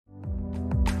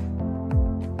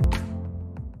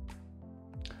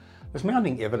There's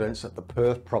mounting evidence that the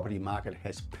Perth property market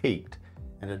has peaked,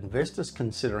 and investors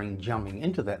considering jumping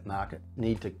into that market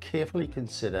need to carefully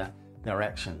consider their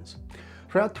actions.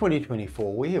 Throughout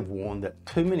 2024, we have warned that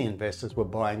too many investors were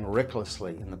buying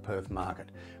recklessly in the Perth market,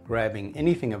 grabbing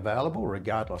anything available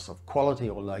regardless of quality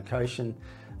or location,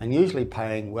 and usually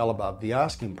paying well above the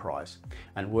asking price.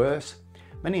 And worse,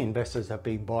 many investors have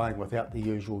been buying without the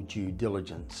usual due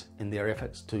diligence in their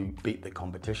efforts to beat the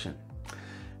competition.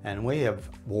 And we have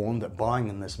warned that buying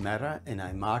in this matter in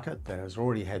a market that has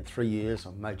already had 3 years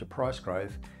of major price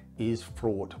growth is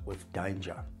fraught with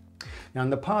danger. Now,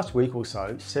 in the past week or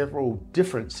so, several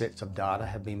different sets of data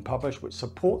have been published which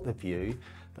support the view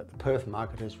that the Perth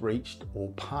market has reached or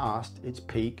passed its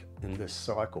peak in this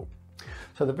cycle.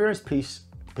 So the various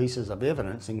pieces of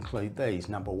evidence include these.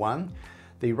 Number one,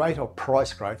 the rate of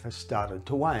price growth has started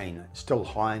to wane. It's still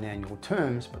high in annual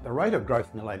terms, but the rate of growth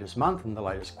in the latest month and the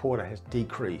latest quarter has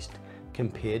decreased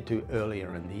compared to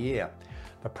earlier in the year.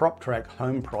 The PropTrack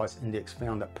Home Price Index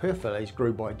found that Perth values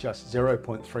grew by just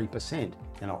 0.3%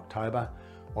 in October,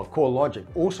 while CoreLogic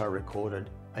also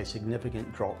recorded a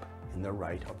significant drop in the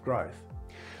rate of growth.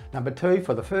 Number two,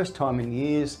 for the first time in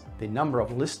years, the number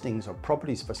of listings of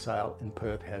properties for sale in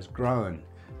Perth has grown.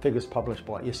 Figures published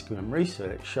by SQM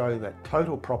Research show that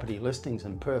total property listings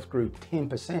in Perth grew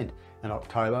 10% in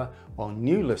October, while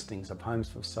new listings of homes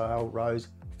for sale rose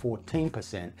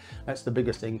 14%. That's the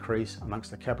biggest increase amongst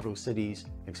the capital cities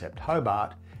except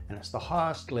Hobart, and it's the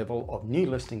highest level of new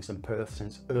listings in Perth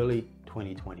since early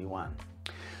 2021.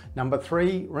 Number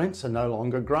three, rents are no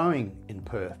longer growing in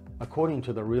Perth. According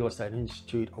to the Real Estate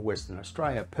Institute of Western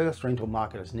Australia, Perth's rental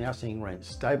market is now seeing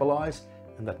rents stabilise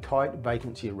and the tight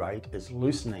vacancy rate is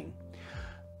loosening.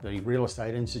 The Real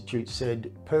Estate Institute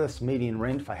said Perth's median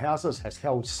rent for houses has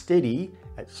held steady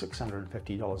at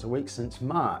 $650 a week since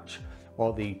March.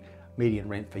 While the median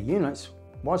rent for units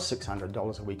was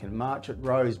 $600 a week in March, it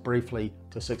rose briefly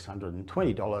to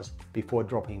 $620 before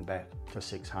dropping back to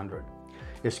 $600.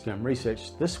 SQM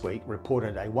Research this week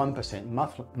reported a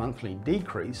 1% monthly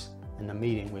decrease in the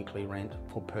median weekly rent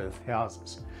for Perth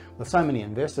houses. With so many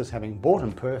investors having bought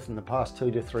in Perth in the past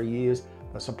 2 to 3 years,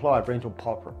 the supply of rental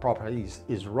properties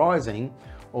is rising,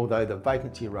 although the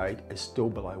vacancy rate is still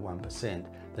below 1%.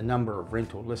 The number of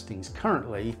rental listings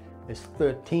currently is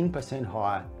 13%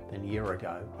 higher than a year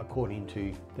ago, according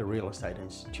to the Real Estate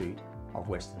Institute of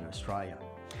Western Australia.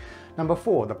 Number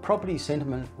four, the property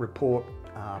sentiment report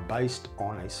based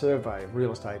on a survey of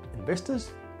real estate investors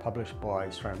published by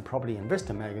Australian Property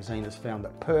Investor magazine has found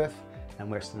that Perth and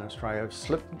Western Australia have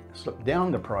slipped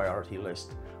down the priority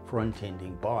list for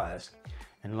intending buyers.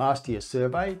 In last year's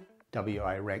survey,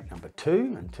 WA ranked number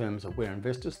 2 in terms of where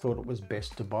investors thought it was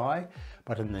best to buy,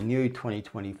 but in the new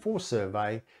 2024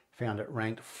 survey found it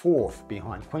ranked 4th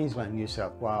behind Queensland, New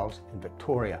South Wales and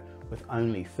Victoria, with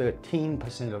only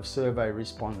 13% of survey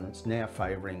respondents now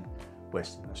favouring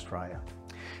Western Australia.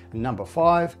 And number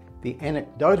 5, the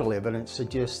anecdotal evidence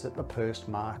suggests that the Perth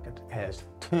market has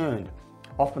turned.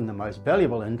 Often the most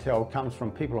valuable intel comes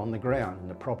from people on the ground in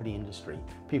the property industry,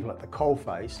 people at the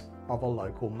coalface of a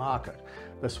local market.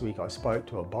 This week I spoke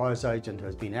to a buyer's agent who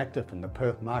has been active in the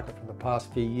Perth market for the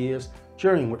past few years,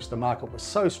 during which the market was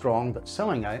so strong that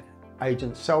selling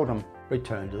agents seldom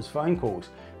returned his phone calls.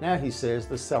 Now he says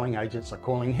the selling agents are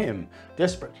calling him,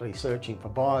 desperately searching for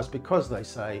buyers because they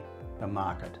say the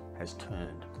market has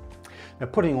turned. Now,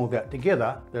 putting all that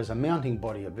together, there's a mounting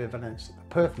body of evidence that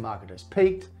the Perth market has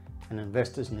peaked and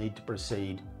investors need to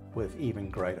proceed with even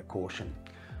greater caution.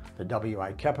 The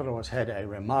WA capital has had a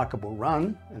remarkable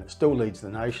run and it still leads the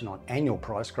nation on annual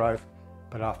price growth,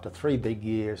 but after 3 big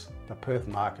years, the Perth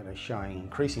market is showing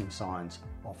increasing signs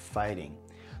of fading.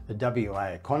 The WA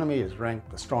economy is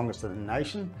ranked the strongest in the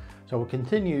nation, so will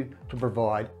continue to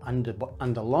provide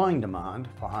underlying demand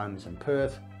for homes in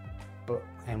Perth,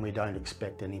 and we don't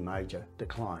expect any major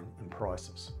decline in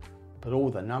prices. But all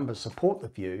the numbers support the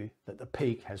view that the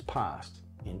peak has passed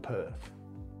in Perth.